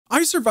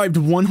I survived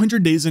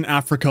 100 days in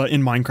Africa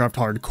in Minecraft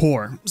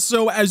Hardcore.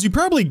 So as you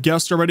probably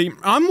guessed already,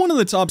 I'm one of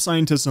the top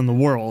scientists in the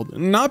world.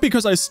 Not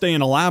because I stay in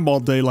a lab all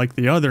day like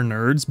the other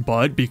nerds,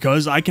 but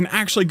because I can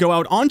actually go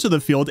out onto the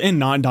field and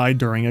not die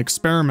during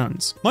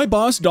experiments. My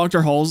boss,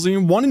 Dr. Halsey,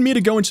 wanted me to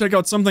go and check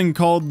out something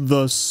called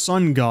the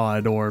Sun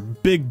God, or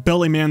Big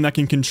Belly Man that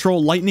can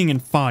control lightning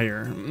and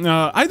fire.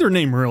 Either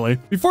name really.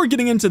 Before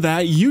getting into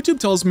that, YouTube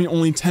tells me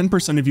only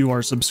 10% of you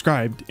are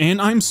subscribed,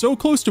 and I'm so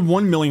close to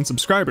 1 million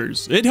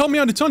subscribers. It'd help me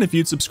out a ton if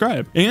you'd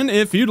subscribe. And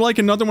if you'd like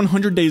another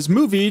 100 days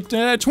movie,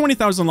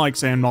 20,000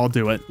 likes and I'll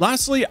do it.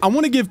 Lastly, I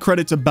want to give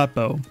credit to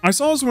Beppo. I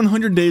saw his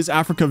 100 days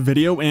Africa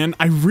video and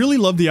I really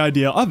love the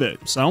idea of it,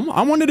 so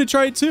I wanted to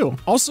try it too.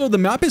 Also, the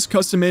map is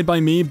custom made by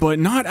me, but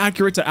not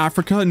accurate to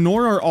Africa,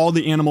 nor are all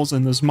the animals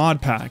in this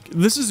mod pack.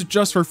 This is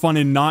just for fun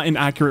and not an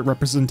accurate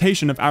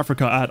representation of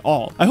Africa at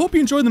all. I hope you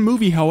enjoy the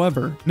movie,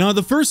 however. Now,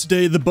 the first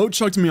day, the boat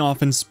chucked me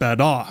off and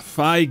sped off.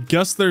 I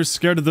guess they're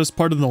scared of this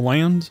part of the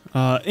land.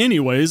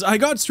 Anyways, I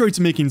got straight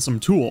to making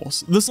some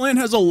tools. This land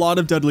has a lot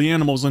of deadly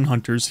animals and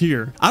hunters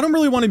here. I don't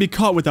really want to be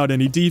caught without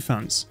any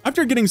defense.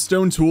 After getting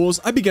stone tools,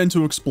 I began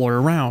to explore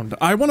around.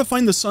 I want to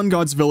find the Sun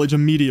God's village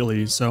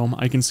immediately, so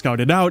I can scout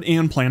it out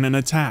and plan an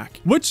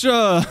attack. Which,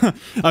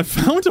 I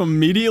found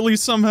immediately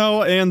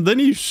somehow, and then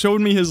he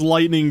showed me his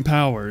lightning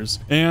powers.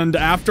 And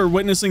after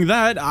witnessing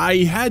that, I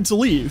had to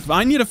leave.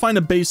 I need to find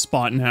a base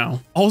spot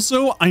now.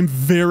 Also, I'm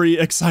very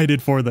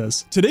excited for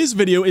this. Today's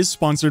video is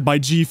sponsored by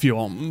G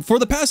Fuel. For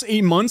the past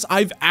 8 months,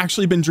 I've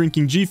actually been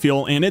drinking G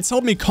Fuel, and it's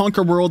helped me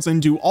conquer worlds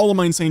and do all of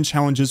my insane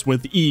challenges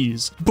with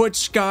ease.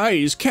 But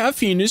guys,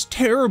 caffeine is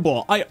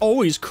terrible. I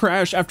always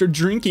crash after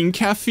drinking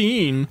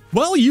caffeine.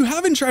 Well, you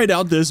haven't tried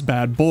out this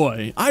bad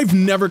boy. I've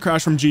never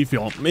crashed from G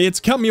Fuel. It's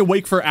kept me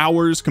awake for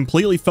hours,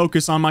 completely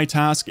focused on my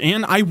task,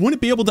 and I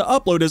wouldn't be able to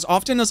upload as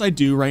often as I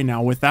do right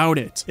now without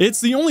it.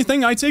 It's the only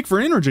thing I take for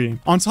energy.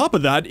 On top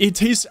of that, it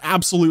tastes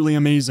absolutely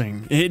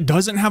amazing. It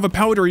doesn't have a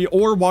powdery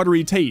or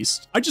watery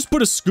taste. I just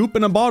put a scoop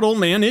in a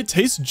bottle, and it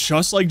tastes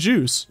just like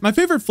juice. My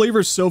favorite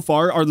flavors so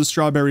far are the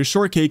strawberry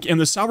shortcake and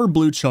the sour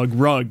blue chug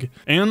rug.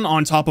 And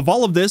on top of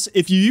all of this,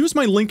 if you use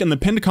my link in the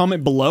pinned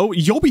comment below,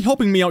 you'll be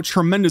helping me out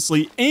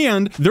tremendously,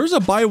 and there's a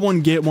buy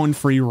one get one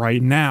free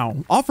right now.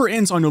 Offer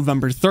ends on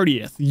November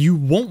 30th. You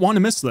won't want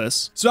to miss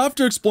this. So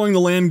after exploring the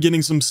land,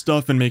 getting some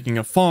stuff, and making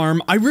a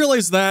farm, I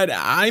realized that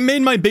I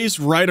made my base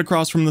right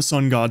across from the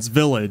Sun God's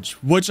village,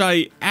 which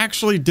I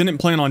actually didn't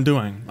plan on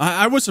doing.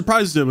 I was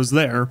surprised it was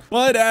there,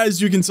 but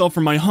as you can tell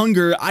from my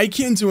hunger, I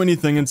can't do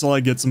anything until I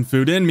get some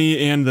food in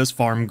me and this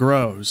farm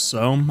grows,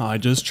 so I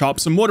just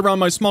chopped some wood around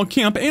my small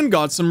camp and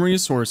got some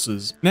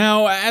resources.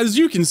 Now, as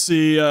you can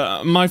see,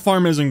 my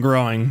farm isn't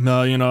growing.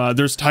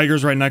 There's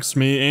tigers right next to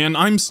me, and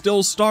I'm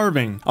still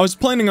starving. I was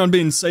planning on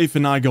being safe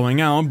and not going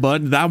out,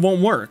 but that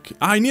won't work.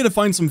 I need to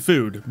find some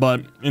food,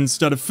 but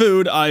instead of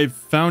food, I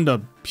found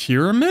a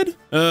pyramid?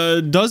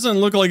 Doesn't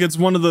look like it's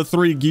one of the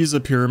 3 Giza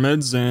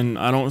pyramids, and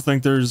I don't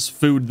think there's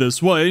food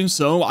this way,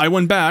 so I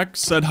went back,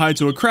 said hi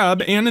to a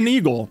crab and an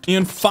eagle,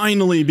 and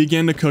finally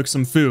began to cook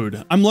some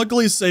food. I'm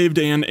luckily saved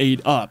and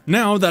ate up.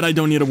 Now that I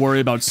don't need to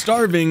worry about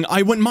starving,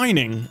 I went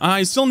mining.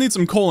 I still need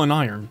some coal and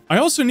iron. I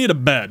also need a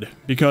bed,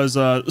 because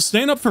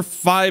staying up for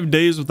 5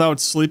 days without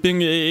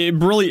sleeping, it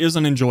really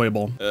isn't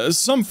enjoyable.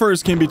 Some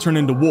furs can be turned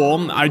into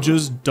wool, I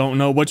just don't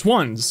know which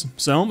ones.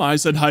 So I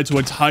said hi to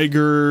a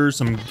tiger,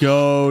 some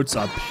goats,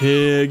 a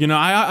pig.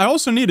 I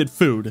also needed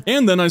food.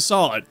 And then I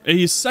saw it.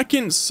 A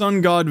second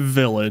Sun God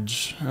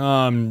village.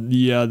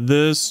 Yeah,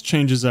 this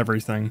changes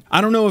everything.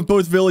 I don't know if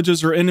both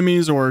villages are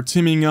enemies or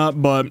teaming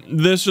up, but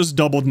this just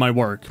doubled my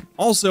work.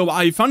 Also,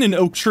 I found an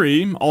oak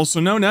tree, also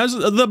known as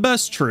the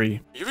best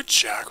tree. You a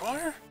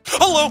jaguar?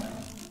 Hello!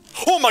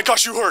 Oh my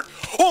gosh, you hurt!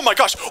 Oh my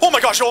gosh! Oh my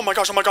gosh! Oh my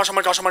gosh! Oh my gosh! Oh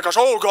my gosh! Oh my gosh!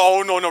 Oh god!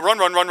 Oh no! No! Run!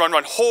 Run! Run! Run!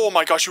 Run! Oh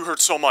my gosh! You hurt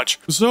so much.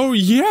 So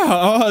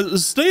yeah,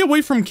 stay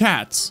away from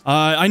cats.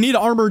 I need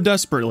armor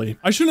desperately.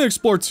 I shouldn't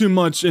explore too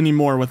much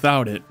anymore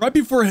without it. Right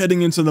before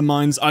heading into the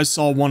mines, I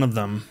saw one of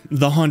them,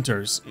 the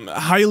hunters.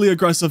 Highly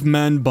aggressive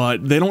men,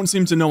 but they don't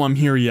seem to know I'm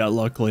here yet.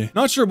 Luckily,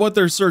 not sure what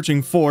they're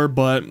searching for,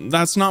 but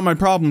that's not my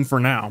problem for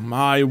now.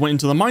 I went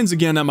into the mines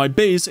again at my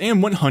base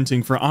and went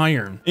hunting for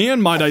iron.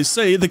 And might I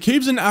say, the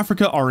caves in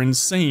Africa are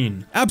insane.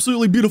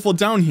 Absolutely beautiful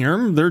down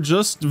here, they're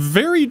just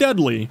very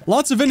deadly.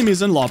 Lots of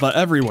enemies and lava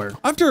everywhere.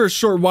 After a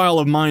short while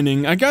of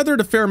mining, I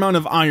gathered a fair amount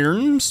of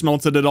iron,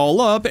 smelted it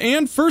all up,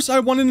 and first I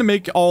wanted to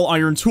make all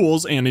iron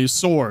tools and a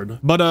sword.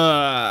 But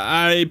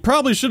I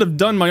probably should have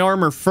done my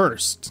armor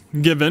first,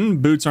 given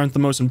boots aren't the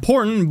most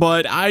important,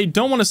 but I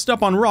don't want to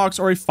step on rocks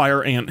or a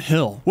fire ant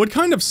hill. Would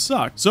kind of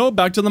suck. So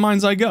back to the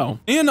mines I go.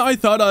 And I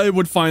thought I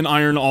would find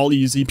iron all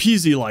easy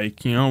peasy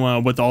like,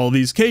 with all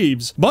these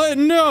caves. But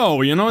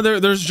no,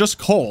 there's just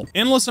coal.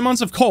 Endless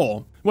amounts of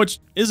coal. which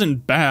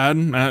isn't bad.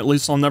 At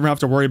least I'll never have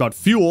to worry about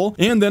fuel.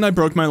 And then I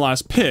broke my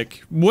last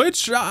pick,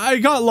 which I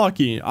got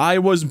lucky. I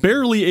was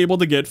barely able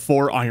to get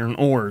 4 iron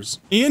ores.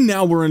 And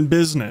now we're in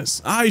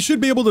business. I should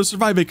be able to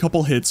survive a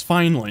couple hits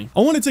finally.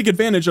 I want to take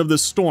advantage of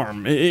this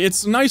storm.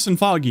 It's nice and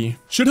foggy.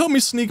 Should help me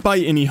sneak by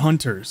any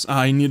hunters.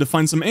 I need to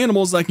find some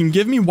animals that can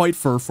give me white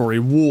fur for a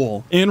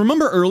wool. And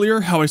remember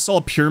earlier how I saw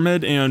a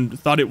pyramid and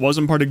thought it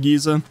wasn't part of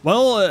Giza?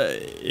 Well,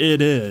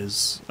 it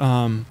is.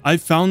 I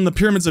found the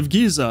pyramids of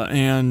Giza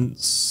and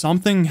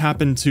something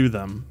happened to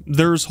them.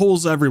 There's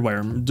holes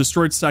everywhere,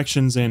 destroyed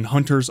sections, and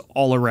hunters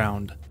all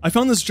around. I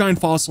found this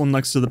giant fossil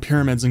next to the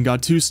pyramids and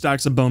got 2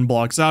 stacks of bone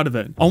blocks out of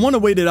it. I want to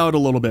wait it out a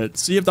little bit,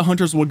 see if the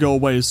hunters will go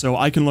away so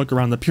I can look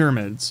around the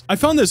pyramids. I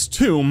found this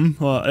tomb,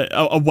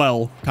 a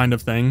well kind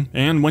of thing,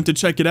 and went to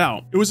check it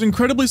out. It was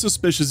incredibly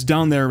suspicious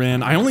down there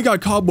and I only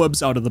got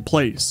cobwebs out of the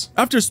place.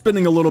 After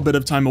spending a little bit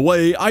of time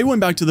away, I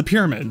went back to the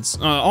pyramids.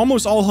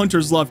 Almost all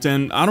hunters left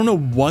and I don't know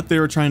what they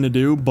were trying to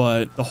do,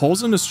 but the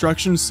holes in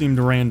destruction seemed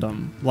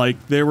random.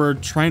 Like they were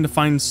trying to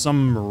find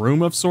some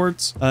room of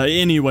sorts.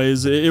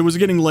 Anyways, it was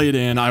getting late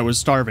and I was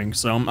starving,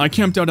 so I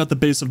camped out at the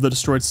base of the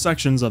destroyed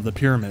sections of the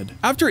pyramid.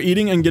 After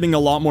eating and getting a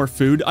lot more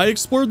food, I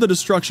explored the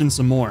destruction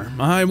some more.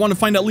 I want to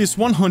find at least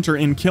one hunter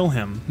and kill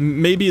him.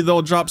 Maybe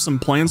they'll drop some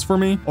plans for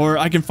me, or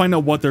I can find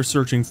out what they're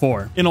searching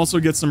for, and also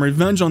get some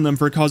revenge on them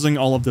for causing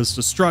all of this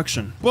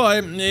destruction.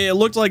 But it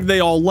looked like they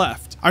all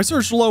left. I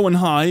searched low and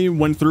high,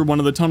 went through one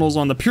of the tunnels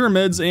on the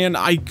pyramids, and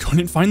I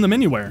couldn't find them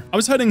anywhere. I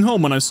was heading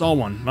home when I saw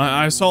one.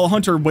 I saw a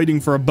hunter waiting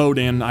for a boat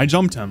and I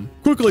jumped him.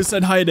 Quickly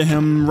said hi to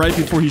him right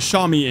before he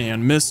shot me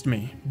and missed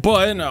me.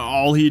 But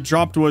all he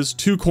dropped was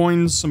 2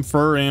 coins, some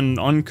fur, and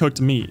uncooked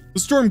meat.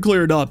 The storm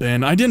cleared up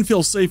and I didn't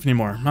feel safe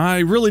anymore. I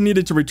really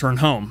needed to return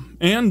home.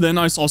 And then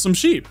I saw some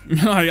sheep.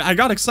 I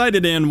got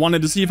excited and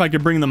wanted to see if I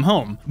could bring them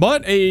home.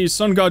 But a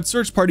sun god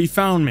search party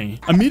found me.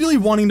 Immediately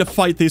wanting to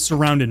fight, they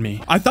surrounded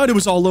me. I thought it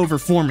was all over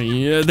for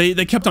me.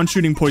 They kept on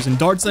shooting poison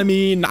darts at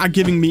me, not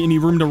giving me any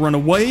room to run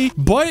away.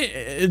 But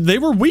they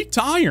were weak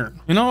to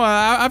iron. You know,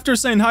 after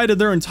saying hi to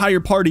their entire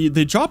party,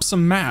 they dropped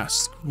some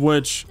masks,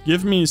 which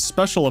give me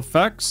special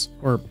effects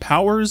or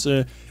powers.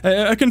 A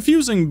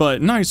confusing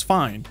but nice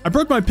find. I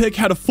broke my pick,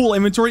 had a full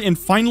inventory, and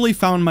finally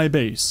found my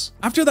base.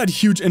 After that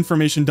huge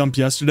information dump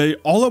yesterday,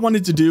 all I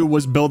wanted to do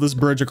was build this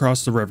bridge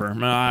across the river.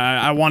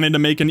 I wanted to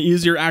make an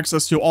easier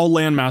access to all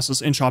land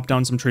masses and chop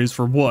down some trees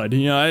for wood.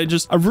 You know,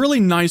 just a really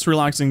nice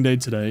relaxing day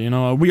today. You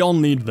know, we all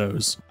need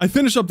those. I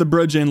finished up the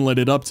bridge and lit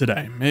it up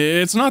today.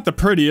 It's not the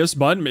prettiest,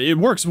 but it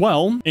works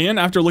well. And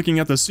after looking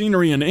at the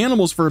scenery and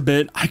animals for a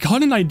bit, I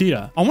got an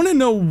idea. I want to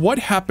know what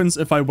happens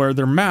if I wear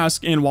their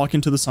mask and walk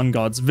into the sun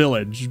god's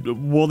village.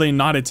 Will they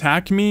not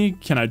attack me?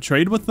 Can I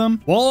trade with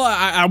them? Well,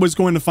 I was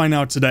going to find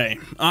out today.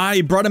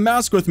 I brought a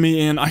mask with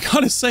me and I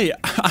gotta say,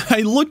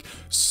 I look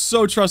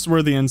so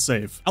trustworthy and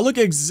safe. I look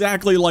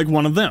exactly like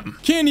one of them.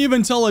 Can't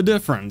even tell a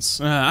difference.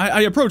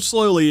 I approached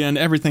slowly and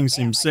everything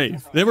seemed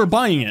safe. They were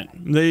buying it.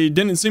 They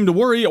didn't seem to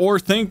worry or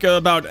think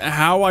about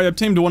how I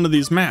obtained one of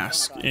these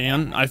masks.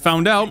 And I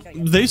found out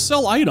they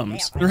sell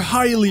items. They're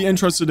highly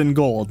interested in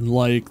gold,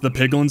 like the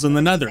piglins in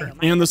the nether.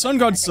 And the sun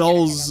god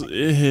sells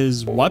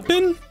his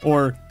weapon?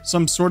 Or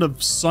some sort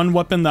of sun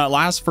weapon that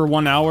lasts for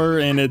 1 hour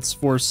and it's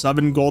for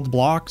 7 gold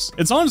blocks.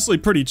 It's honestly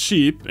pretty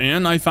cheap,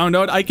 and I found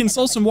out I can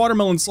sell some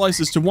watermelon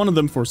slices to one of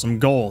them for some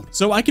gold.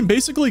 So I can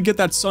basically get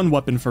that sun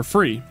weapon for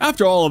free.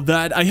 After all of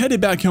that, I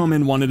headed back home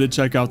and wanted to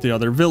check out the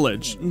other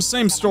village.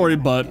 Same story,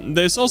 but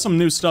they sell some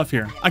new stuff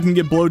here. I can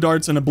get blow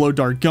darts and a blow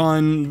dart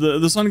gun.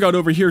 The sun god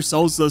over here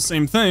sells the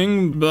same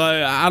thing,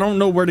 but I don't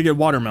know where to get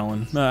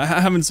watermelon. I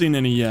haven't seen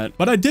any yet.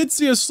 But I did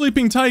see a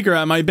sleeping tiger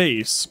at my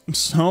base,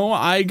 so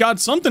I got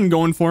something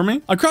going for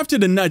me. I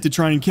crafted a net to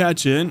try and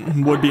catch it.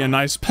 Would be a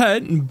nice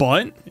pet,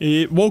 but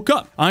it woke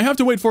up. I have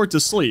to wait for it to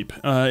sleep.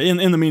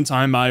 In the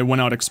meantime, I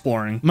went out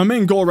exploring. My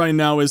main goal right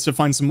now is to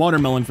find some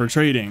watermelon for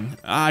trading.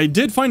 I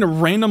did find a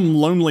random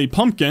lonely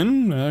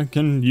pumpkin.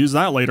 Can use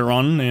that later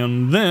on.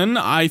 And then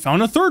I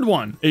found a third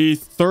one. A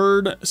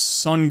third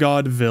sun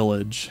god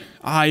village.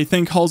 I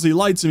think Halsey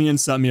lied to me and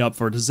set me up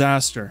for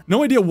disaster.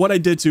 No idea what I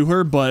did to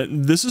her, but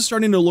this is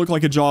starting to look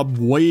like a job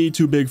way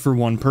too big for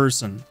one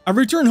person. I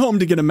returned home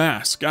to get a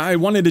mask. I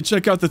wanted to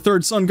check out the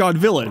third sun god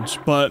village,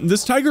 but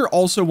this tiger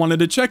also wanted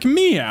to check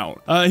me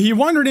out. He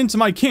wandered into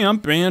my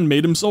camp and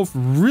made himself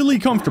really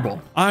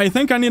comfortable. I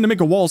think I need to make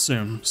a wall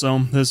soon, so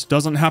this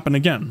doesn't happen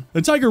again.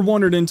 The tiger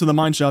wandered into the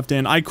mineshaft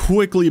and I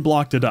quickly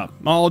blocked it up.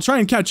 I'll try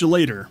and catch you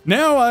later.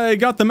 Now I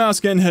got the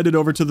mask and headed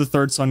over to the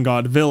third sun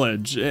god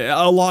village.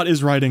 A lot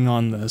is riding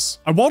on this.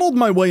 I waddled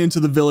my way into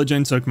the village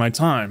and took my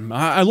time.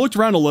 I looked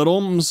around a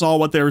little, saw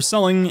what they were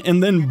selling,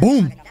 and then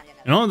boom!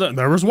 You know,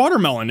 there was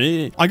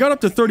watermelon. I got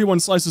up to 31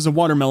 slices of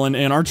watermelon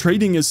and our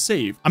trading is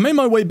safe. I made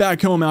my way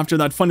back home after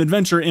that fun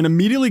adventure and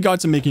immediately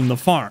got to making the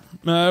farm.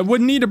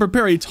 Would need to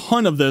prepare a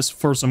ton of this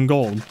for some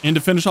gold. And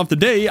to finish off the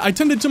day, I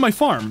tended to my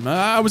farm.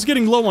 I was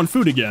getting low on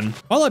food again.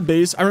 While at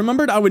base, I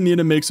remembered I would need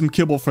to make some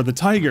kibble for the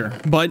tiger,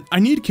 but I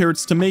need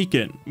carrots to make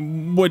it,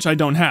 which I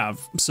don't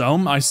have.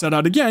 So I set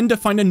out again to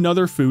find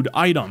another food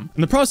item.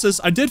 In the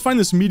process, I did find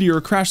this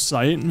meteor crash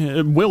site.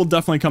 It will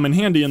definitely come in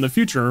handy in the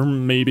future,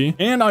 maybe.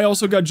 And I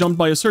also got jumped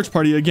by a search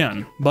party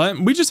again. But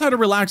we just had a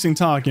relaxing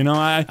talk, you know.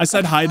 I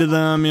said hi to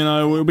them, you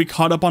know, we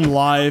caught up on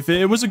life.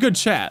 It was a good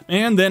chat.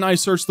 And then I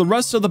searched the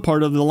rest of the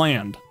part of the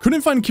land.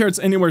 Couldn't find carrots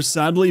anywhere,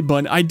 sadly,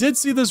 but I did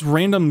see this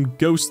random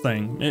ghost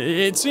thing.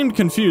 It seemed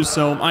confused,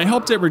 so I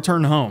helped it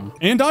return home.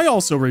 And I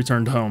also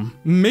returned home.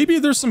 Maybe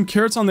there's some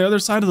carrots on the other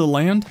side of the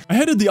land? I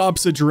headed the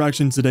opposite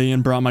direction today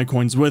and brought my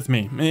coins with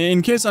me,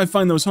 in case I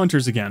find those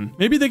hunters again.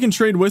 Maybe they can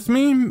trade with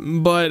me,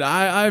 but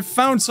I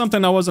found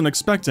something I wasn't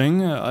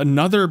expecting,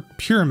 another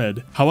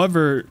pyramid.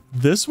 However,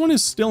 this one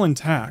is still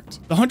intact.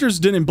 The hunters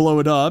didn't blow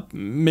it up.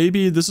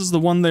 Maybe this is the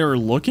one they were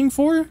looking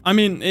for? I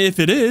mean, if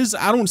it is,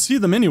 I don't see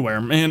them anywhere,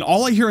 and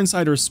all I hear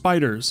inside are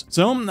spiders.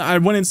 So I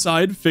went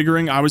inside,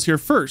 figuring I was here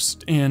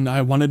first, and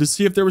I wanted to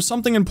see if there was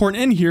something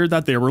important in here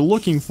that they were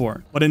looking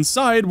for. But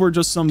inside were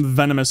just some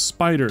venomous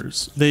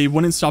spiders. They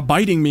wouldn't stop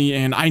biting me,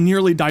 and I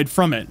nearly died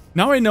from it.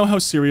 Now I know how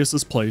serious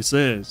this place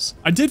is.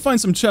 I did find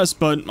some chests,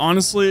 but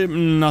honestly,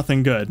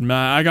 nothing good.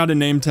 I got a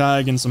name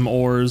tag and some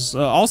ores.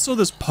 Also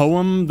this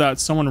poem that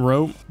someone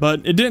wrote, but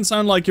it didn't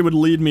sound like it would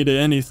lead me to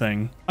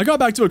anything. I got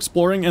back to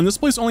exploring, and this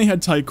place only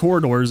had tight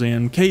corridors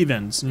and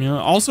cave-ins. You know,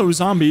 also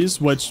zombies,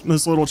 which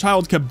this little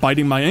child kept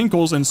biting my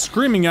ankles and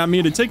screaming at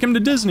me to take him to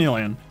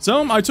Disneyland.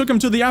 So I took him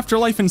to the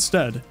afterlife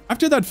instead.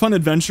 After that fun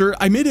adventure,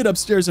 I made it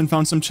upstairs and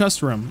found some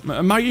chest room.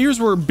 My ears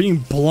were being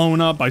blown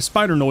up by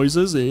spider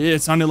noises.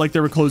 It sounded like they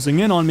were closing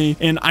in on me,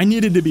 and I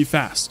needed to be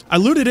fast. I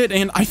looted it,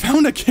 and I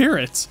found a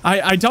carrot.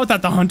 I doubt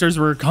that the hunters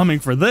were coming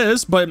for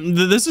this, but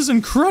this is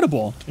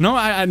incredible. You know,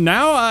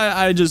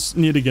 I just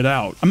need to get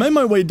out. I made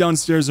my way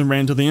downstairs and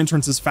ran to the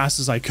entrance as fast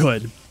as I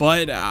could,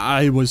 but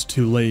I was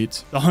too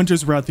late. The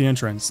hunters were at the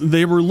entrance.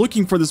 They were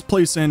looking for this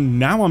place, and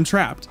now I'm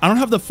trapped. I don't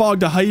have the fog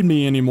to hide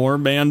me anymore,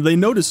 man. They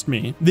noticed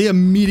me. They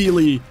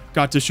immediately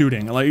got to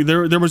shooting. Like,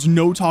 there was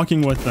no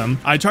talking with them.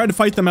 I tried to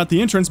fight them at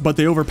the entrance, but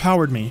they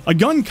overpowered me. A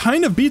gun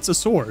kind of beats a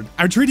sword.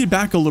 I retreated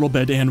back a little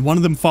bit, and one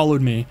of them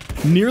followed me,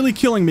 nearly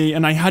killing me,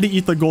 and I had to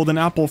eat the golden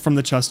apple from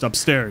the chest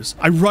upstairs.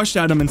 I rushed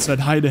at him and said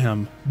hi to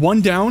him.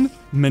 One down,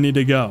 many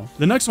to go.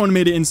 The next one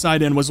made it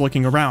inside and was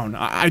looking around.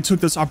 I took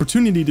this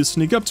opportunity to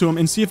sneak up to him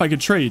and see if I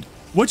could trade.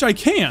 Which I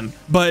can,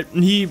 but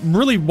he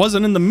really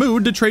wasn't in the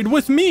mood to trade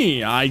with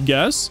me, I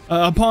guess.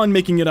 Upon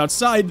making it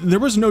outside, there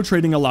was no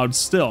trading allowed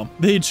still.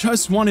 They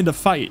just wanted to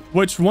fight,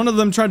 which one of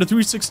them tried to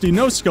 360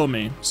 no-scope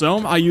me, so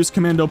I used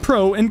Commando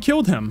Pro and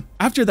killed him.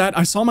 After that,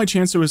 I saw my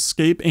chance to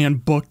escape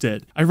and booked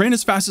it. I ran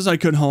as fast as I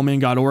could home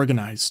and got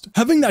organized.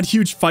 Having that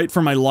huge fight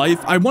for my life,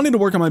 I wanted to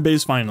work on my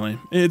base finally.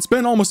 It's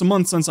been almost a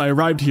month since I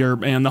arrived here,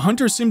 and the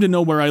hunters seem to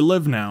know where I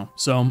live now.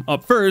 So,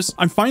 up first,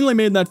 I finally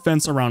made that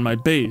fence around my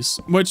base,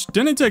 which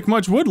didn't take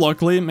much wood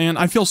luckily, and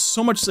I feel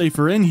so much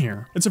safer in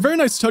here. It's a very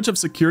nice touch of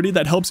security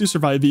that helps you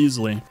survive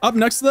easily. Up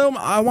next though,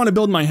 I want to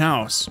build my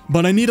house,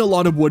 but I need a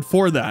lot of wood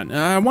for that.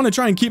 I want to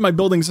try and keep my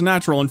buildings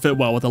natural and fit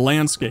well with the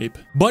landscape.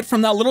 But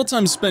from that little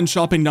time spent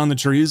chopping down the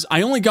trees,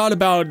 I only got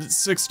about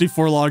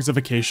 64 logs of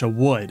acacia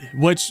wood,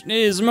 which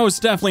is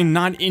most definitely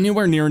not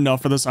anywhere near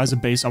enough for the size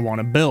of base I want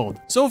to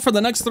build. So for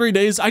the next 3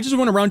 days, I just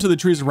went around to the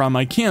trees around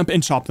my camp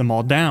and chopped them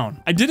all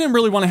down. I didn't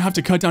really want to have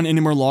to cut down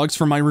any more logs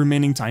for my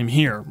remaining time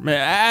here.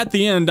 At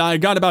the end, I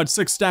got about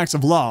 6 stacks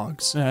of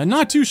logs.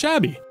 Not too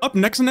shabby. Up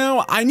next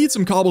now, I need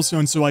some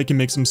cobblestone so I can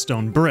make some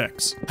stone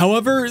bricks.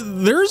 However,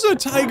 there's a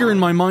tiger in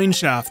my mine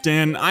shaft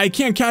and I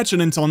can't catch it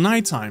until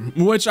nighttime,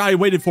 which I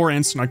waited for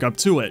and snuck up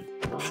to it.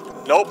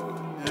 Nope,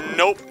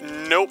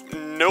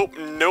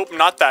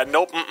 not that.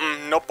 Nope.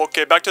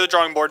 Okay, back to the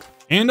drawing board.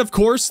 And of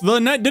course, the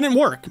net didn't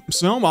work,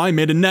 so I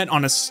made a net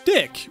on a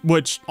stick,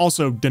 which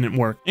also didn't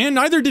work. And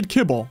neither did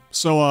kibble,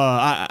 so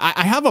I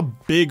have a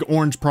big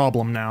orange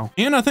problem now.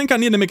 And I think I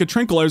need to make a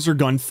tranquilizer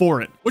gun for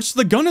it, which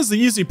the gun is the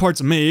easy part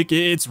to make.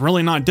 It's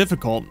really not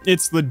difficult.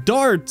 It's the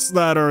darts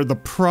that are the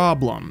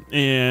problem.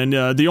 And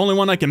the only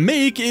one I can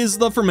make is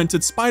the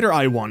fermented spider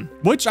eye one,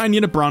 which I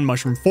need a brown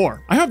mushroom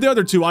for. I have the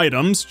other 2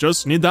 items,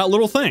 just need that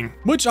little thing,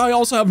 which I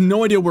also have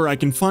no idea where I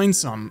can find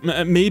some.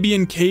 Maybe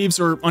in caves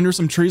or under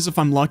some trees if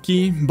I'm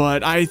lucky.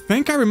 But I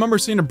think I remember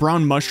seeing a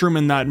brown mushroom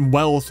in that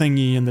well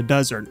thingy in the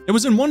desert. It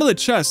was in one of the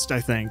chests,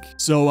 I think.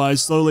 So I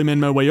slowly made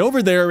my way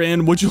over there,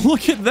 and would you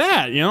look at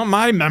that? You know,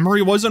 my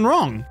memory wasn't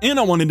wrong. And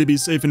I wanted to be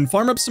safe and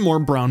farm up some more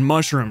brown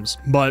mushrooms,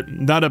 but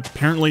that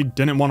apparently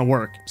didn't want to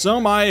work.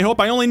 So I hope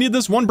I only need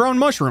this 1 brown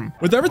mushroom.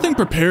 With everything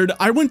prepared,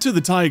 I went to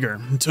the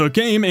tiger, took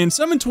aim, and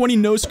 720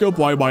 no-scope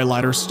YY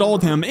ladder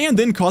stalled him, and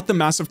then caught the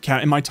massive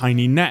cat in my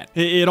tiny net.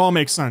 It all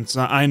makes sense,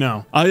 I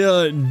know.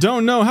 I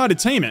don't know how to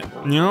tame it.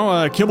 You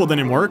know, kibble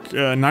didn't work,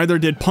 neither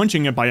did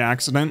punching it by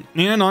accident,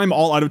 and I'm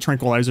all out of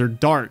tranquilizer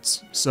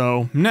darts.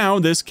 So now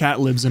this cat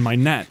lives in my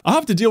net. I'll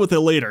have to deal with it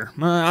later.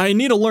 I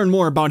need to learn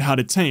more about how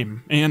to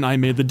tame, and I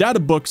made the data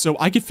book so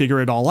I could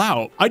figure it all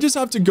out. I just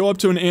have to go up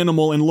to an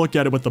animal and look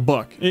at it with the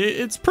book.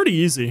 It's pretty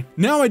easy.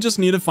 Now I just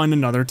need to find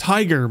another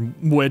tiger,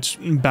 which,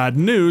 bad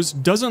news,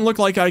 doesn't look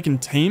like I can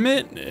tame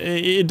it.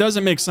 It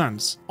doesn't make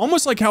sense.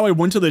 Almost like how I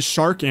went to this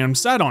shark and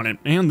sat on it,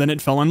 and then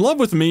it fell in love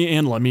with me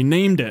and let me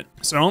named it.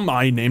 So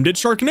I named it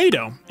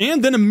Sharknado,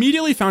 and then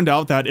immediately found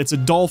out that it's a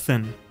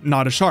dolphin,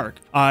 not a shark.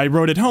 I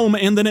wrote it home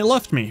and then it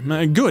left me.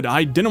 Good,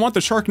 I didn't want the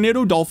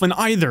Sharknado dolphin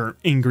either,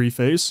 angry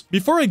face.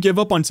 Before I give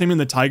up on taming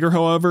the tiger,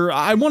 however,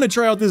 I want to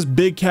try out this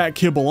big cat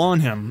kibble on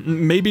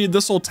him. Maybe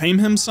this will tame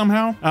him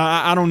somehow?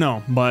 I don't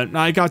know, but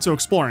I got to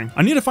exploring.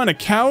 I need to find a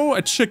cow,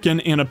 a chicken,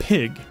 and a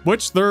pig,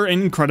 which they're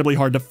incredibly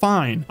hard to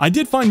find. I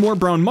did find more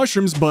brown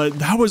mushrooms, but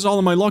that was all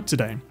of my luck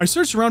today. I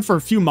searched around for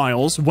a few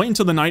miles, went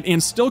into the night,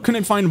 and still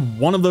couldn't find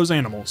one of those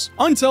animals.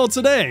 Until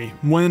today,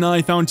 when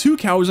I found 2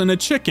 cows and a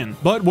chicken,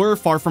 but were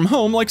far from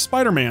home like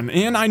Spider-Man,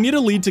 and I need a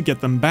lead to get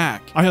them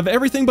back. I have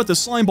everything but the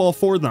slime ball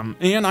for them,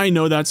 and I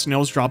know that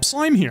snails drop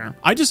slime here.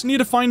 I just need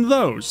to find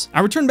those.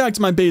 I returned back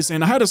to my base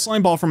and I had a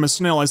slime ball from a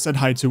snail I said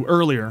hi to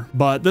earlier,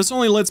 but this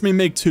only lets me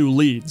make 2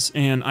 leads,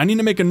 and I need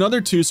to make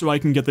another 2 so I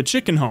can get the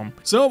chicken home.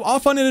 So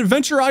off on an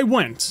adventure I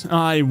went.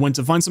 I went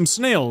to find some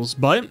snails,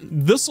 but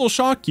this'll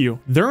shock you.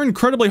 They're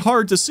incredibly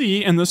hard to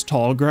see in this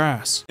tall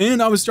grass.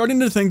 And I was starting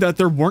to think that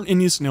there weren't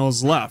any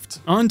snails left,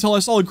 until I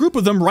saw a group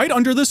of them right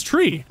under this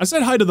tree. I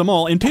said hi to them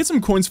all and paid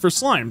some coins for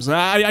slimes.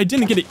 I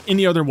didn't get it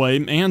any other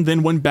way, and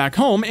then went back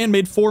home and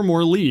made 4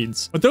 more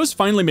leads. With those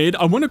finally made,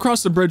 I went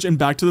across the bridge and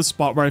back to the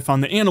spot where I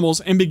found the animals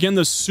and began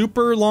the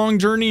super long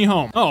journey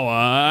home. Oh,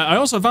 I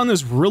also found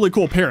this really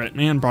cool parrot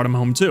and brought him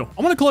home too.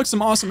 I want to collect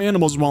some awesome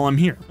animals while I'm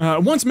here.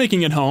 Once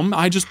making it home,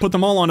 I just put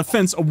them all on a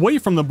fence away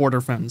from the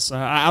border fence.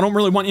 I don't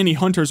really want any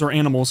hunters or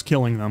animals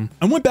killing them.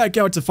 I went back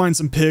out to find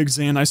some pigs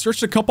and I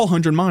searched a couple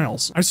 100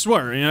 miles. I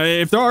swear,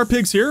 if there are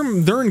pigs here,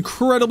 they're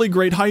incredibly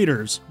great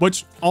hiders,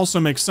 which also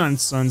makes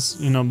sense since,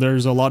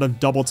 there's a lot of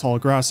double tall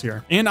grass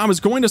here. And I was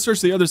going to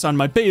search the other side of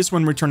my base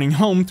when returning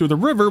home through the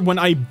river when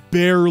I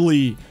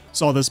barely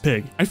saw this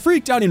pig. I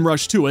freaked out and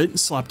rushed to it,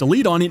 slapped a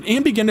lead on it,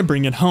 and began to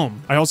bring it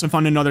home. I also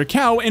found another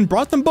cow and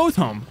brought them both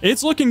home.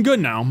 It's looking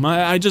good now.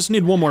 I just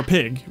need one more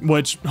pig,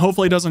 which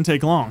hopefully doesn't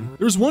take long.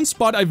 There's one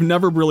spot I've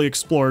never really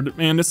explored,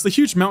 and it's the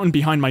huge mountain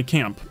behind my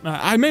camp.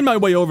 I made my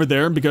way over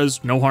there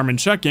because no harm in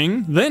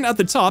checking. Then at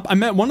the top, I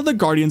met one of the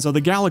Guardians of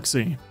the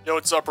Galaxy. Yo,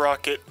 what's up,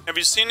 Rocket? Have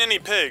you seen any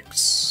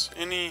pigs?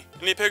 Any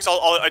pigs?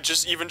 I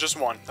just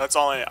one. That's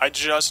all I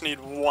just need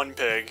one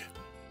pig.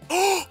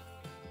 Oh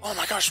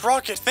my gosh,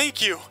 Rocket,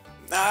 thank you.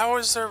 How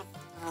is there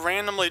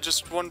randomly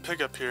just one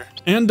pig up here?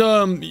 And,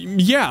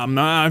 yeah,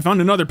 I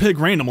found another pig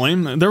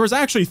randomly. There was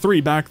actually 3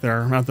 back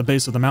there at the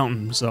base of the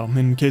mountain, so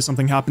in case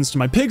something happens to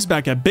my pigs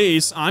back at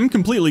base, I'm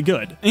completely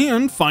good.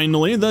 And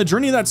finally, the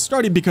journey that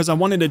started because I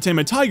wanted to tame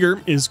a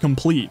tiger is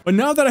complete. But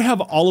now that I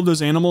have all of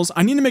those animals,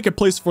 I need to make a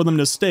place for them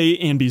to stay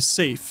and be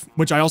safe,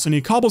 which I also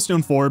need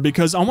cobblestone for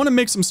because I want to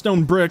make some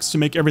stone bricks to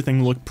make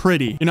everything look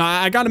pretty.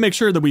 I gotta make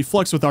sure that we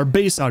flex with our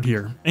base out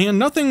here. And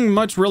nothing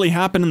much really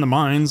happened in the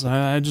mines.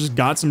 I just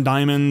got some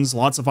diamonds,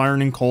 lots of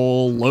iron and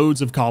coal,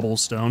 loads of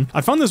cobblestone.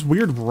 I found this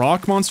weird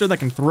rock monster that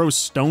can throw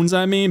stones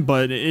at me,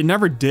 but it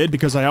never did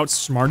because I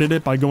outsmarted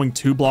it by going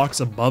 2 blocks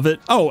above it.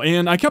 Oh,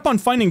 and I kept on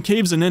finding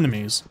caves and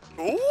enemies.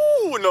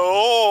 Ooh,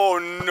 no.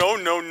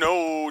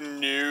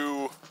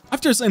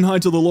 After saying hi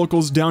to the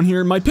locals down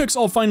here, my picks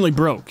all finally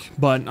broke,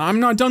 but I'm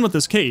not done with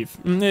this cave.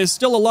 There's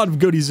still a lot of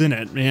goodies in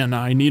it, and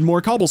I need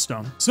more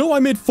cobblestone. So I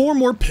made 4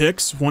 more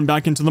picks, went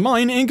back into the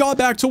mine, and got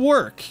back to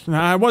work.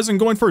 I wasn't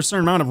going for a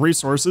certain amount of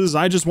resources,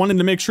 I just wanted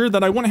to make sure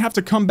that I wouldn't have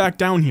to come back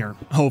down here,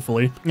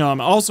 hopefully.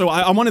 Also,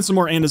 I wanted some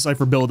more andesite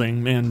for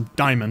building, and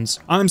diamonds.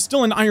 I'm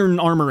still in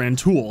iron armor and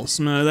tools.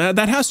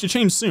 That has to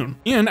change soon.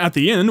 And at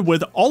the end,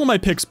 with all of my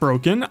picks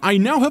broken, I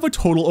now have a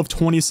total of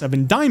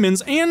 27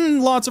 diamonds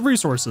and lots of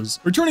resources.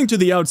 Returning to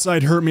the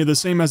outside hurt me the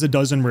same as it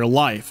does in real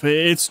life.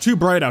 It's too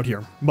bright out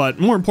here. But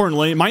more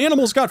importantly, my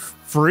animals got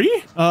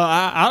free?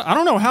 I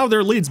don't know how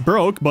their leads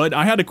broke, but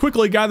I had to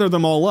quickly gather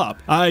them all up.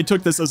 I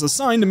took this as a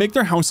sign to make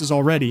their houses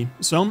all ready.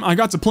 So I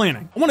got to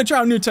planning. I want to try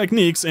out new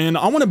techniques and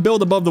I want to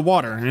build above the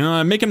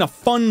water, making a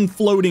fun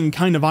floating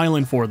kind of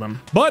island for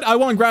them. But I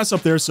want grass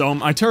up there, so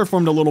I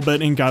terraformed a little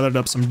bit and gathered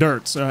up some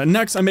dirt.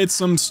 Next, I made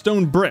some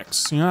stone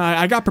bricks.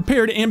 I got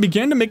prepared and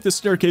began to make the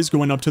staircase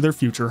going up to their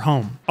future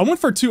home. I went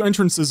for 2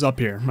 entrances up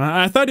here.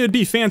 I thought it'd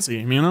be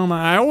fancy,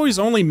 I always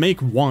only make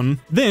 1.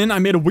 Then I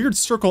made a weird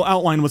circle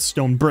outline with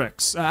stone bricks.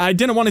 box. I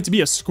didn't want it to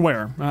be a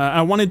square.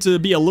 I wanted it to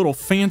be a little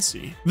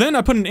fancy. Then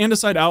I put an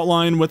andesite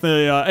outline with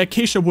a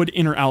acacia wood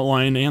inner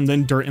outline and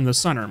then dirt in the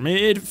center.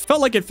 It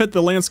felt like it fit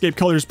the landscape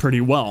colors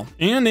pretty well,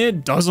 and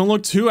it doesn't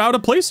look too out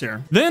of place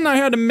here. Then I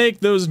had to make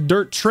those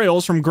dirt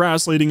trails from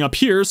grass leading up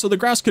here so the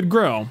grass could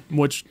grow,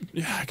 which,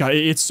 God,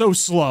 it's so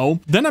slow.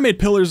 Then I made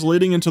pillars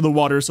leading into the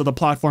water so the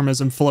platform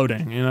isn't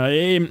floating.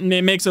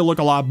 It makes it look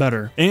a lot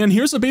better. And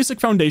here's the basic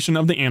foundation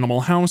of the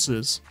animal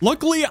houses.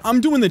 Luckily,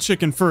 I'm doing the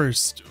chicken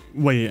first.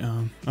 Wait,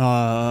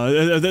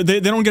 they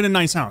don't get a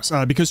nice house,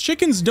 because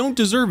chickens don't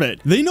deserve it.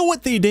 They know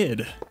what they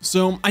did.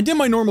 So I did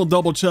my normal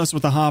double chest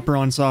with a hopper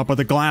on top with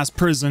a glass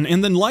prison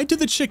and then lied to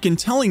the chicken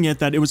telling it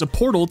that it was a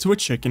portal to a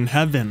chicken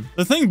heaven.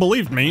 The thing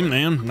believed me,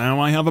 and now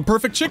I have a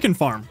perfect chicken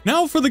farm.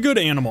 Now for the good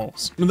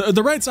animals.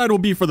 The right side will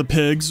be for the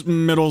pigs,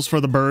 middle's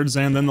for the birds,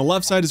 and then the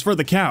left side is for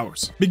the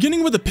cows.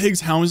 Beginning with the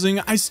pigs'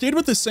 housing, I stayed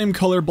with the same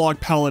color block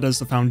palette as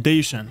the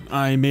foundation.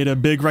 I made a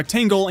big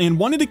rectangle and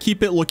wanted to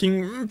keep it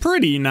looking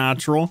pretty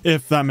natural,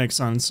 if that makes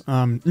sense.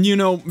 You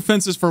know,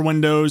 fences for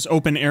windows,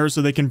 open air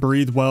so they can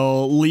breathe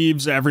well,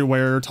 leaves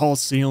everywhere, tall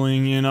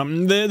ceiling, you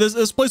know,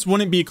 this place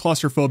wouldn't be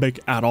claustrophobic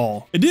at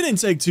all. It didn't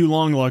take too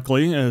long,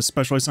 luckily,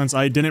 especially since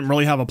I didn't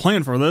really have a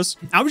plan for this.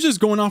 I was just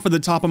going off at the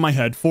top of my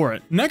head for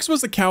it. Next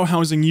was the cow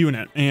housing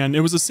unit, and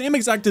it was the same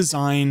exact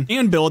design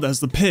and build as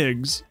the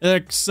pigs,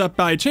 except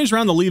I changed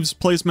around the leaves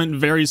placement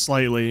very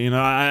slightly. You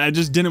know, I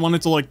just didn't want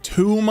it to look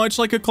too much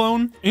like a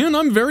clone, and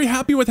I'm very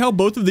happy with how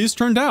both of these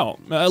turned out.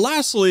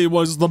 Lastly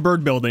was the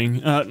bird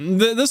building.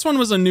 This one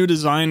was a new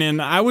design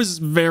and I was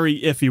very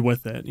iffy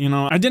with it. You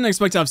know, I didn't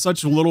expect to have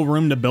such little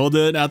room to build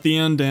it at the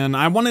end, and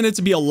I wanted it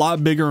to be a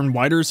lot bigger and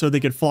wider so they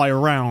could fly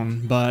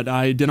around, but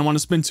I didn't want to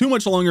spend too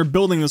much longer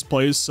building this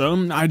place,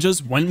 so I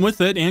just went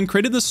with it and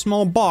created this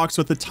small box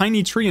with a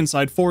tiny tree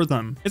inside for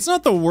them. It's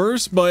not the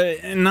worst,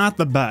 but not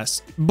the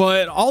best.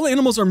 But all the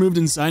animals are moved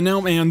inside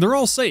now and they're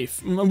all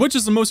safe, which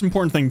is the most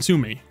important thing to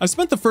me. I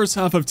spent the first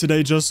half of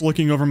today just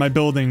looking over my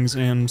buildings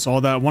and saw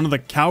that one of the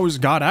cows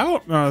got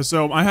out,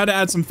 so I had to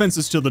add some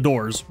fences to the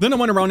doors. Then I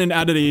went around and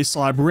added a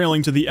slab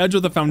railing to the edge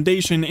of the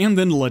foundation and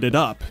then lit it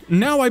up.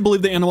 Now I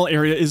believe the animal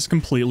area is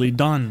completely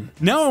done.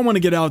 Now I want to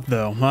get out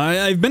though.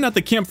 I've been at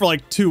the camp for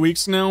like 2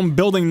 weeks now,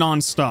 building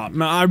non-stop.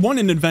 I want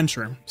an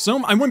adventure.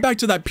 So I went back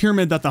to that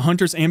pyramid that the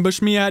hunters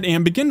ambushed me at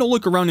and began to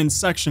look around in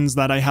sections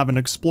that I haven't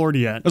explored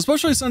yet,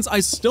 especially since I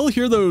still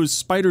hear those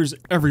spiders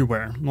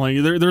everywhere. Like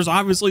there's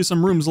obviously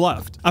some rooms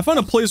left. I found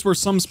a place where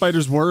some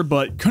spiders were,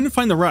 but couldn't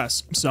find the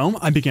rest, so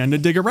I began to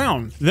dig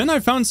around. Then I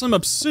found some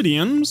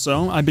obsidian,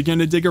 so I began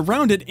to dig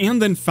around it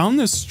and then found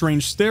this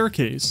strange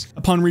staircase.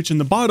 Upon reaching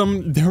the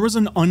bottom, there was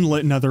an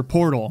unlit nether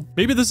portal.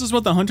 Maybe this is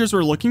what the hunters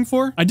were looking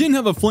for? I didn't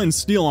have a flint and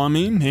steel on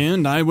me,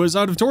 and I was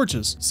out of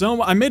torches,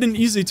 so I made an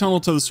easy tunnel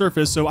to the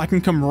surface so I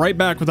can come right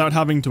back without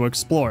having to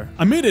explore.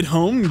 I made it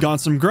home,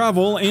 got some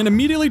gravel, and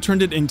immediately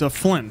turned it into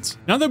flint.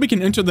 Now that we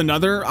can enter the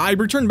nether, I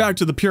returned back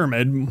to the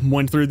pyramid,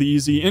 went through the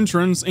easy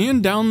entrance,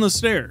 and down the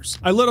stairs.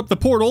 I lit up the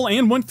portal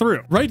and went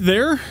through. Right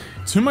there,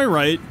 to my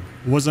right,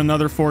 was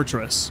another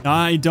fortress.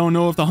 I don't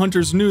know if the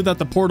hunters knew that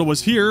the portal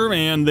was here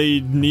and they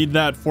need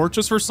that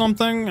fortress for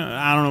something.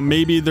 I don't know,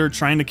 maybe they're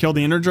trying to kill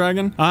the Ender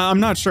Dragon. I'm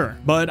not sure,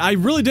 but I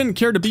really didn't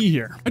care to be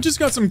here. I just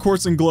got some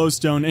quartz and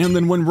glowstone and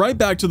then went right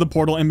back to the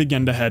portal and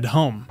began to head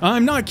home.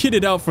 I'm not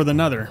kitted out for the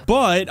nether,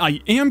 but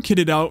I am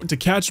kitted out to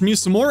catch me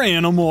some more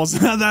animals.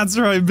 That's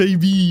right,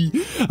 baby.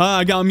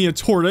 I got me a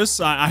tortoise.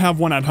 I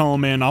have one at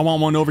home and I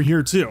want one over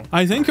here too.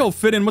 I think he'll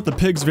fit in with the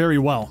pigs very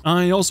well.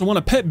 I also want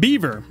a pet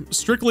beaver,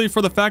 strictly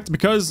for the fact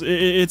because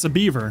it's a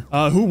beaver.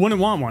 Who wouldn't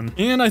want one?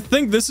 And I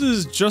think this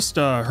is just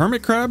a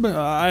hermit crab.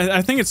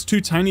 I think it's too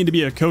tiny to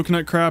be a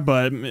coconut crab,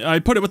 but I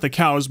put it with the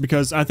cows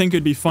because I think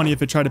it'd be funny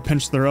if it tried to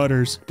pinch their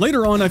udders.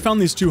 Later on, I found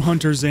these two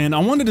hunters and I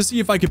wanted to see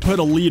if I could put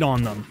a lead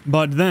on them.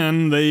 But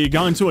then they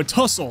got into a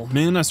tussle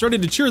and I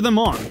started to cheer them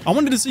on. I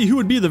wanted to see who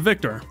would be the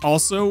victor.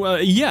 Also,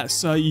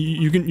 yes,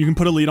 you can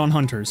put a lead on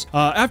hunters.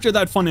 After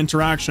that fun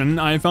interaction,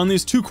 I found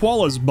these two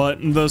koalas, but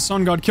the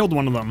sun god killed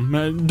one of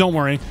them. Don't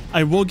worry,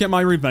 I will get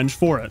my revenge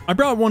for it. I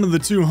brought one of the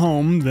two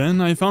home, then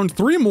I found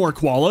 3 more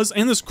koalas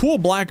and this cool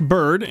black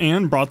bird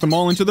and brought them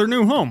all into their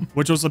new home,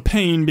 which was a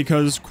pain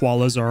because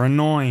koalas are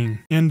annoying.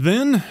 And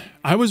then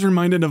I was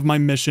reminded of my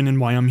mission and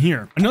why I'm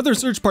here. Another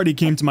search party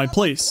came to my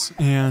place,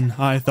 and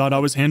I thought I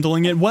was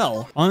handling it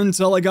well,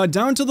 until I got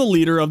down to the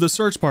leader of the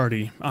search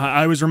party.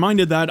 I was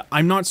reminded that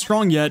I'm not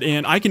strong yet,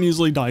 and I can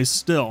easily die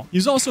still.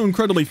 He's also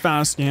incredibly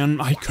fast,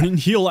 and I couldn't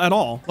heal at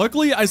all.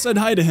 Luckily, I said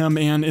hi to him,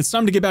 and it's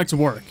time to get back to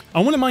work. I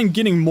wouldn't mind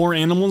getting more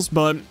animals,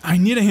 but I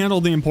need to handle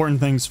the important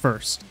things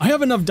first. I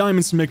have enough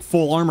diamonds to make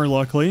full armor,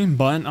 luckily,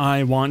 but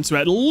I want to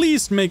at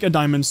least make a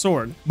diamond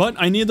sword. But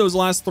I need those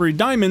last 3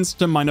 diamonds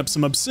to mine up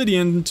some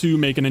obsidian to to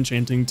make an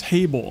enchanting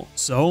table.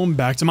 So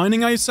back to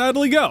mining I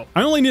sadly go.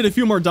 I only need a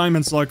few more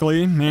diamonds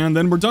luckily, and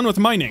then we're done with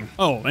mining.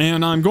 Oh,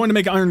 and I'm going to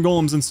make iron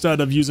golems instead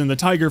of using the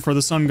tiger for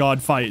the sun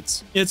god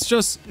fights. It's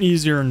just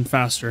easier and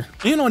faster.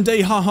 And on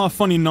day haha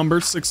funny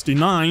number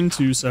 69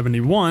 to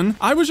 71,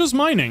 I was just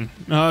mining.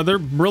 There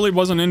really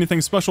wasn't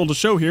anything special to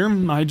show here.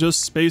 I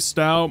just spaced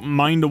out,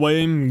 mined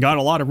away, got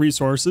a lot of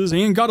resources,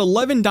 and got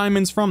 11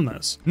 diamonds from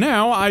this.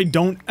 Now I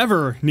don't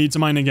ever need to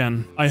mine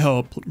again. I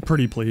hope,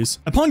 pretty please.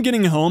 Upon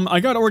getting home, I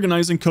got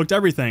organized and cooked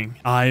everything.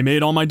 I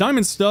made all my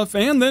diamond stuff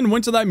and then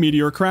went to that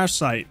meteor crash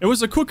site. It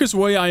was the quickest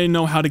way I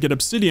know how to get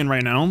obsidian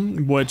right now,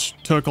 which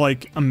took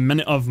like a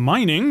minute of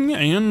mining,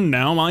 and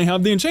now I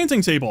have the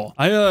enchanting table.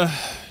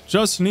 I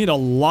just need a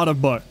lot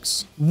of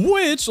books,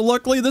 which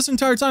luckily this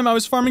entire time I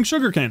was farming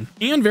sugarcane,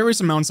 and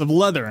various amounts of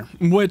leather,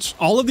 which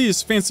all of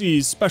these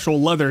fancy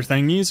special leather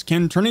thingies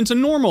can turn into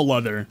normal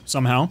leather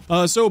somehow.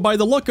 So by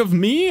the luck of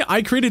me,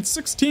 I created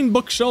 16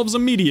 bookshelves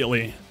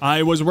immediately.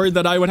 I was worried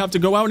that I would have to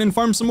go out and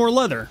farm some more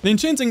leather. The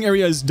enchanting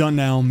area is done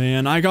now,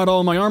 man. I got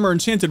all my armor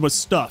enchanted with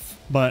stuff,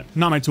 but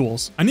not my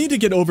tools. I need to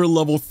get over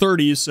level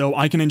 30 so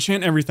I can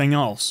enchant everything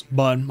else,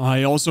 but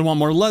I also want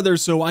more leather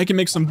so I can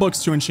make some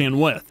books to enchant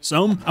with.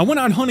 So I went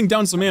out hunting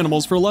down some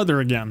animals for leather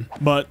again,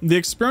 but the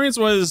experience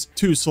was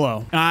too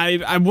slow.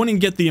 I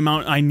wouldn't get the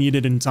amount I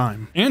needed in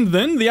time. And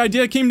then the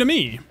idea came to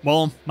me.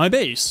 Well, my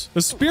base.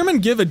 The spearmen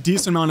give a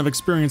decent amount of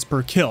experience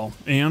per kill,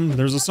 and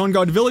there's a sun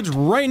god village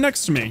right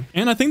next to me.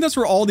 And I think that's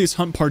where all these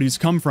hunt parties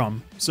come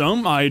from.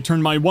 So I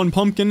turned my one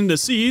pumpkin into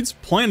seeds,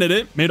 planted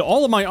it, made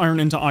all of my iron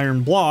into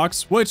iron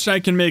blocks, which I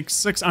can make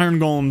 6 iron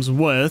golems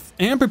with,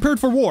 and prepared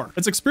for war.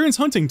 It's experience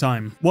hunting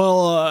time.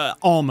 Well,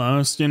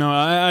 almost. You know,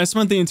 I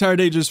spent the entire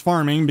day just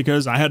farming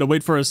because I had to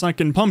wait for a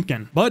second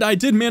pumpkin. But I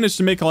did manage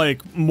to make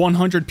like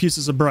 100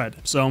 pieces of bread,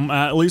 so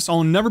at least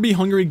I'll never be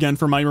hungry again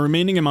for my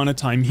remaining amount of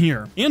time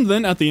here. And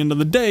then at the end of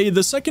the day,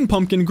 the second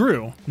pumpkin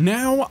grew.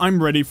 Now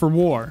I'm ready for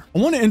war. I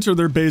want to enter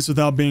their base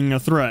without being a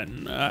threat,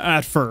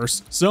 at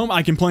first, so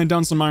I can plant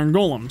down some iron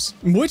golems,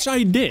 which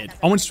I did.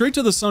 I went straight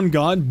to the sun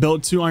god,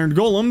 built 2 iron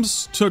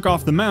golems, took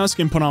off the mask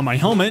and put on my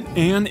helmet,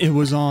 and it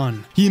was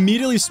on. He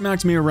immediately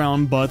smacked me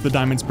around, but the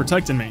diamonds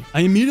protected me.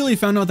 I immediately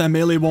found out that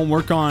melee won't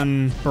work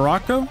on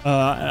Barako.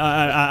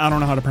 I don't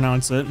know how to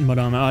pronounce it,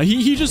 but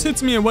he just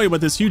hits me away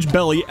with his huge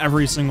belly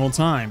every single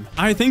time.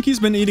 I think he's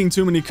been eating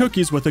too many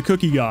cookies with the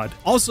cookie god.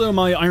 Also,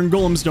 my iron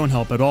golems don't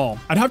help at all.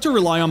 I'd have to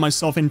rely on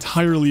myself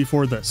entirely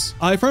for this.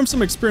 I farmed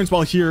some experience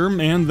while here,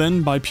 and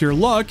then by pure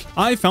luck,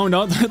 I found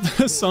out that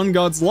the sun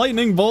god's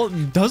lightning bolt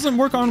doesn't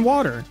work on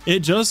water. It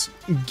just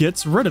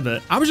gets rid of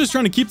it. I was just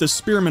trying to keep the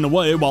spearmen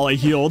away while I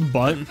healed,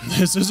 but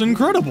this is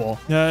incredible.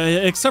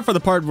 Except for the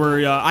part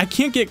where I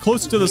can't get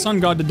close to the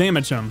sun god to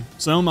damage him,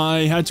 so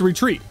I had to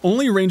retreat.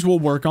 Only range will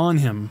work on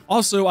him.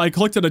 Also, I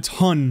collected a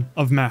ton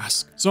of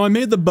masks. So I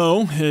made the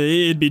bow.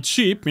 It'd be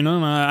cheap, you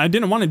know. I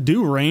didn't want to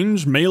do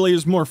range. Melee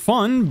is more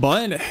fun,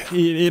 but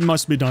it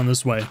must be done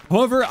this way.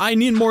 However, I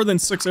need more than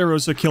 6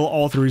 arrows to kill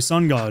all 3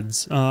 sun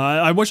gods.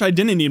 I wish I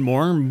didn't need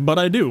more, but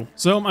I do.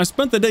 So I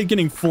spent the day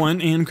getting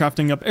flint and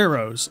crafting up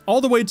arrows,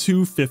 all the way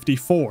to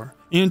 54.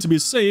 And to be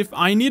safe,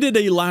 I needed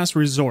a last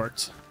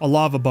resort. A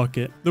lava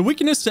bucket. The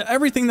weakness to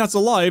everything that's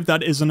alive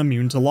that isn't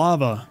immune to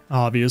lava,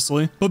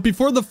 obviously. But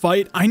before the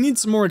fight, I need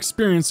some more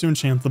experience to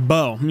enchant the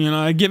bow. You know,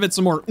 I give it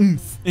some more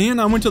oomph. And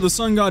I went to the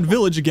sun god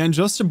village again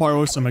just to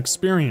borrow some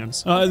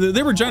experience.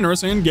 They were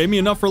generous and gave me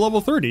enough for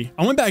level 30.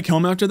 I went back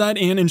home after that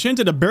and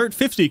enchanted a Barrett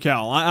 50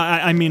 cal.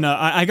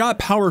 I got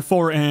power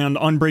 4 and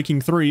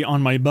unbreaking 3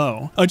 on my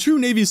bow. A true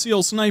Navy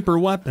SEAL sniper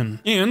weapon.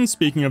 And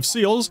speaking of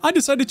SEALs, I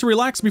decided to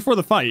relax before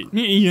the fight.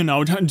 You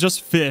know, just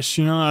fish,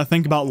 you know,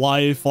 think about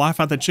life, laugh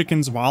at the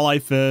chickens while I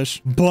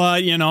fish.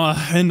 But, you know,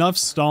 enough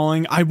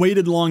stalling. I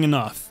waited long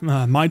enough.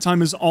 My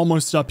time is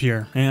almost up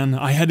here, and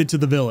I headed to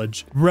the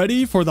village,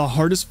 ready for the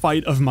hardest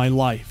fight of my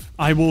life.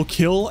 I will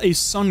kill a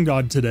sun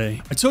god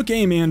today. I took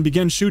aim and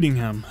began shooting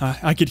him.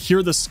 I could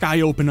hear the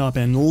sky open up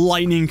and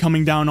lightning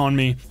coming down on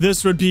me.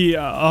 This would be,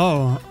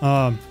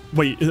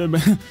 wait,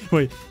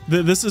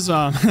 this is,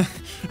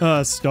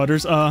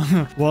 stutters,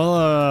 the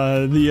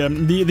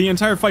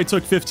entire fight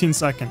took 15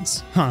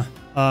 seconds. Huh.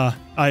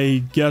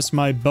 I guess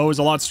my bow is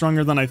a lot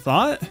stronger than I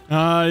thought.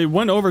 I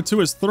went over to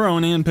his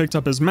throne and picked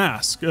up his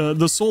mask,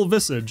 the soul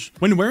visage.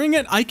 When wearing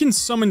it, I can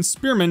summon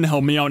spearmen to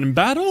help me out in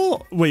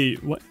battle.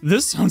 Wait, what?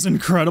 This sounds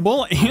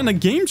incredible and a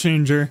game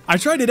changer. I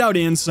tried it out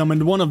and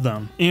summoned one of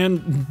them.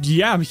 And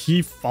yeah,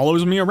 he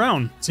follows me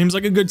around. Seems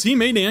like a good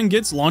teammate and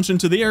gets launched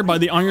into the air by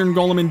the iron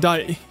golem and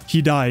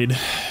he died.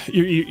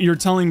 You're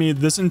telling me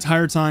this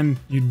entire time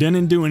you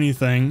didn't do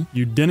anything.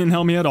 You didn't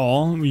help me at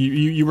all.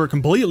 You were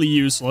completely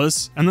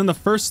useless. And then the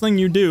first thing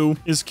you do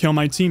is kill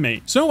my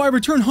teammate. So I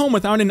return home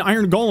without an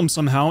iron golem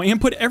somehow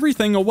and put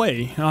everything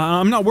away.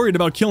 I'm not worried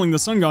about killing the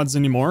sun gods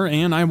anymore,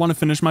 and I want to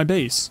finish my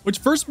base, which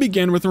first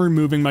began with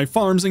removing my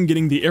farms and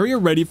getting the area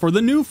ready for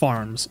the new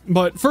farms.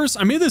 But first,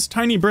 I made this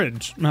tiny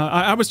bridge.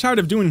 I was tired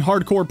of doing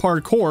hardcore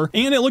parkour,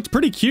 and it looked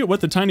pretty cute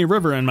with the tiny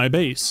river in my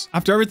base.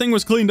 After everything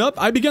was cleaned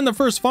up, I began the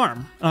first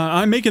farm.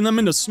 I'm making broken them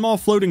into small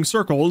floating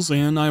circles,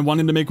 and I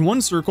wanted to make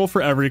one circle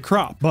for every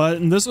crop.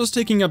 But this was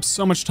taking up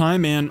so much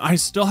time, and I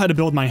still had to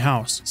build my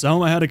house.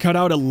 So I had to cut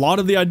out a lot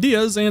of the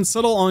ideas and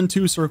settle on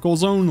 2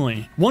 circles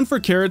only. One for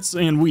carrots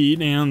and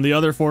wheat, and the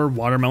other for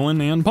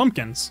watermelon and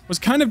pumpkins. Was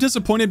kind of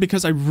disappointed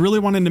because I really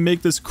wanted to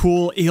make this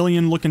cool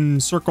alien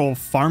looking circle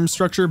farm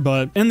structure,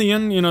 but in the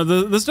end, you know,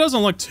 this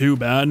doesn't look too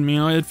bad. You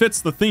know, it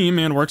fits the theme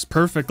and works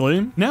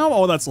perfectly. Now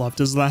all that's left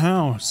is the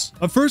house.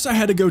 But first I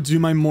had to go do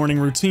my morning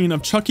routine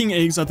of chucking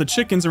eggs at the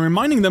chickens and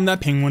reminding them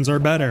that penguins are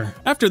better.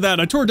 After that,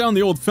 I tore down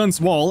the old fence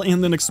wall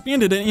and then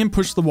expanded it and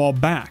pushed the wall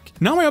back.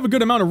 Now I have a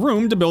good amount of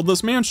room to build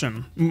this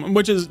mansion,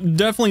 which is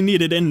definitely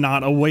needed and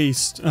not a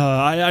waste.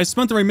 I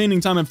spent the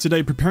remaining time of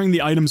today preparing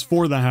the items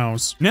for the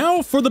house.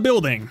 Now for the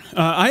building.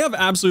 I have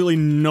absolutely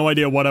no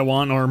idea what I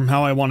want or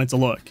how I want it to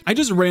look. I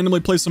just randomly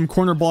placed some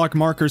corner block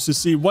markers to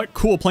see what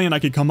cool plan I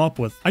could come up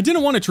with. I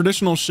didn't want a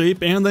traditional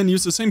shape and then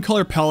used the same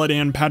color palette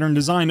and pattern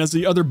design as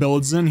the other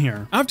builds in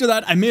here. After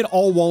that, I made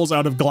all walls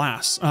out of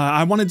glass.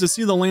 I wanted to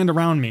see the land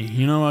around me,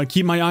 you know,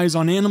 keep my eyes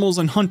on animals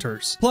and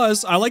hunters.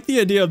 Plus, I like the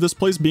idea of this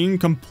place being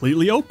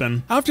completely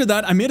open. After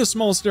that, I made a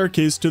small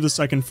staircase to the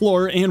second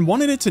floor and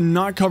wanted it to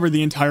not cover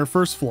the entire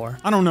first floor.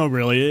 I don't know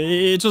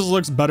really, it just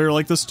looks better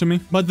like this to me.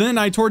 But then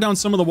I tore down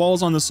some of the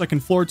walls on the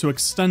second floor to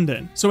extend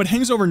it, so it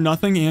hangs over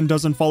nothing and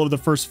doesn't follow the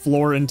first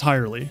floor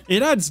entirely.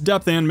 It adds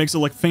depth and makes it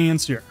look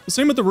fancier.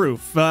 Same with the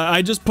roof.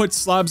 I just put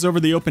slabs over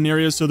the open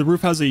areas so the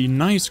roof has a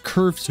nice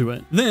curve to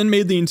it. Then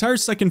made the entire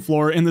second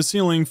floor and the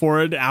ceiling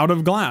for it out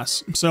of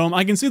glass, so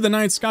I can see the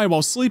night sky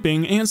while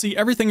sleeping and see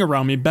everything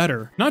around me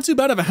better. Not too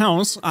bad of a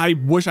house. I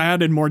wish I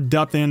added more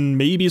depth and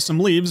maybe some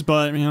leaves,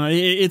 but you know,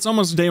 it's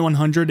almost day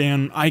 100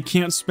 and I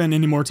can't spend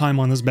any more time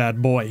on this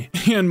bad boy.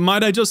 And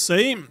might I just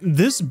say,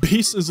 this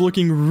base is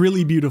looking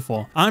really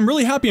beautiful. I'm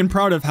really happy and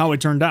proud of how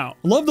it turned out.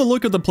 Love the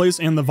look of the place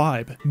and the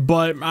vibe,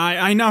 but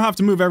I now have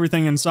to move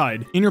everything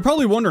inside. And you're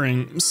probably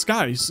wondering,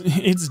 Skies,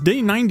 it's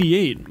day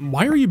 98.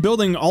 Why are you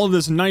building all of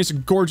this nice,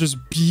 gorgeous,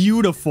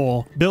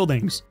 beautiful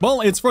buildings?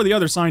 Well, it's for the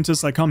other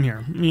scientists that come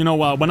here. You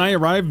know, when I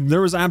arrived,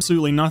 there was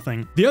absolutely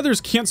nothing. The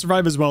others can't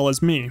survive as well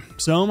as me,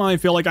 so I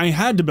feel like I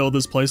had to build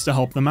this place to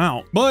help them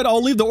out. But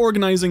I'll leave the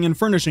organizing and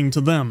furnishing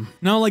to them.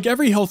 Now, like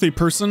every healthy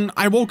person,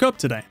 I woke up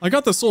today. I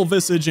got the soul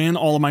visage and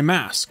all of my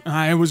masks.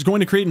 I was going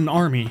to create an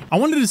army. I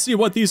wanted to see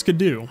what these could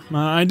do.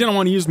 I didn't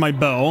want to use my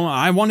bow.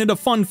 I wanted a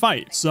fun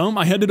fight, so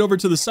I headed over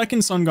to the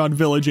second sun god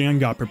village and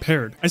got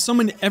prepared. I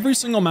summoned every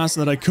single mask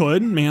that I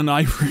could, and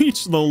I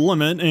reached the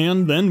limit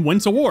and then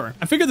went to war.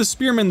 I figured the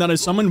spearmen that I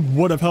summoned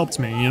would have helped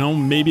me, you know,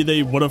 maybe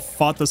they would have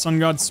fought the sun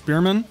god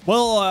spearmen.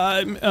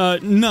 Well,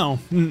 no,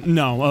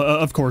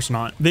 of course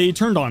not. They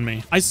turned on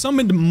me. I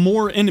summoned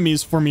more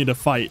enemies for me to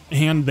fight,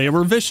 and they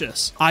were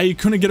vicious. I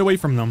couldn't get away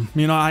from them.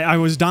 You know, I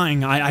was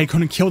dying. I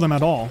couldn't kill them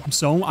at all,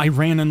 so I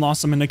ran and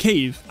lost them in a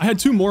cave. I had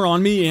 2 more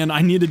on me, and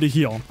I needed to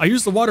heal. I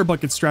used the water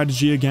bucket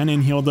strategy again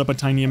and healed up a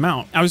tiny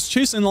amount. I was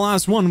chasing the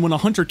last one when a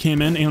hunter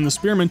came in, and the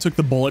spearman took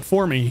the bullet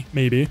for me,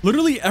 maybe.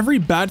 Literally every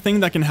bad thing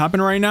that can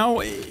happen right now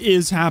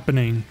is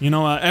happening. You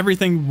know,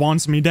 everything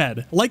wants me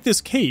dead. Like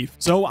this cave.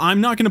 So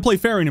I'm not gonna play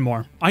fair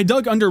anymore. I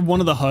dug under one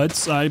of the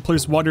huts, I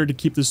placed water to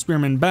keep the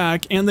spearman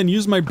back, and then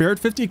used my Barrett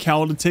 50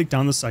 cal to take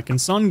down the second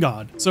sun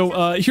god.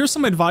 So here's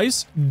some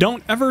advice.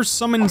 Don't ever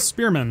summon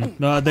spearmen.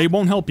 They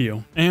won't help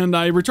you. And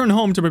I returned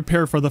home to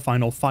prepare for the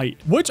final fight,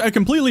 which I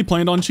completely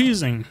planned on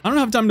cheesing. I don't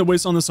have time to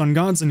waste on the sun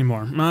gods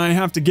anymore. I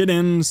have to get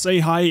in, say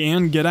hi,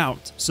 and get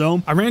out.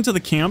 So I ran to the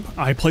camp,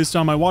 I placed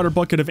down my water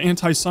bucket of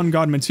anti-sun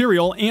god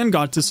material, and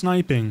got to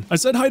sniping. I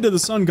said hi to the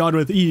sun god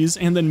with ease,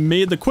 and then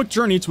made the quick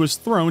journey to his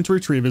throne to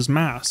retrieve his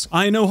mask.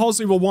 I know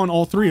Halsey will want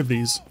all 3 of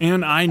these.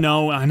 And I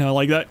know,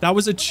 like that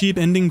was a cheap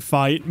ending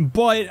fight,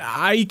 but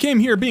I came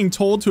here being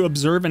told to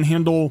observe and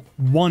handle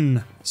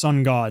 1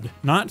 sun god,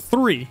 not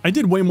 3. I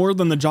did way more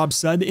than the job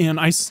said, and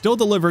I still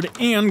delivered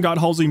and got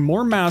Halsey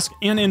more mask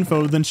and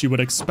info than she would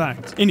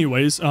expect.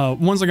 Anyways,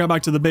 once I got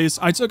back to the base,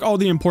 I took all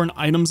the important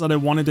items that I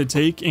wanted to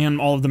take and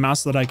all of the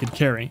masks that I could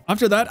carry.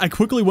 After that, I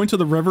quickly went to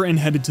the river and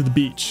headed to the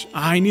beach.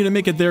 I need to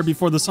make it there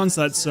before the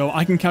sunset so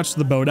I can catch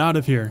the boat out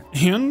of here.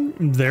 And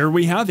there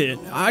we have it.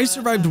 I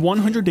survived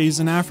 100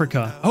 days in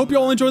Africa. I hope you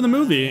all enjoy the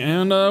movie,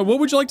 and what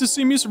would you like to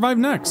see me survive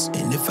next?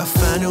 And if I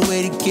find a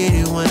way to get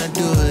it, when I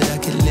do it, I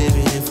can live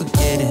it and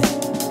forget it.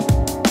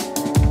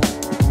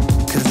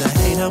 Cause I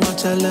hate how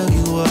much I love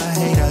you, or I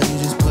hate how you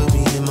just put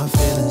me in my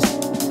feelings.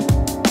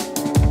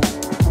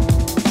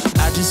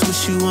 I just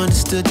wish you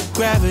understood the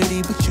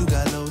gravity, but you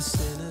got no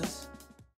sense.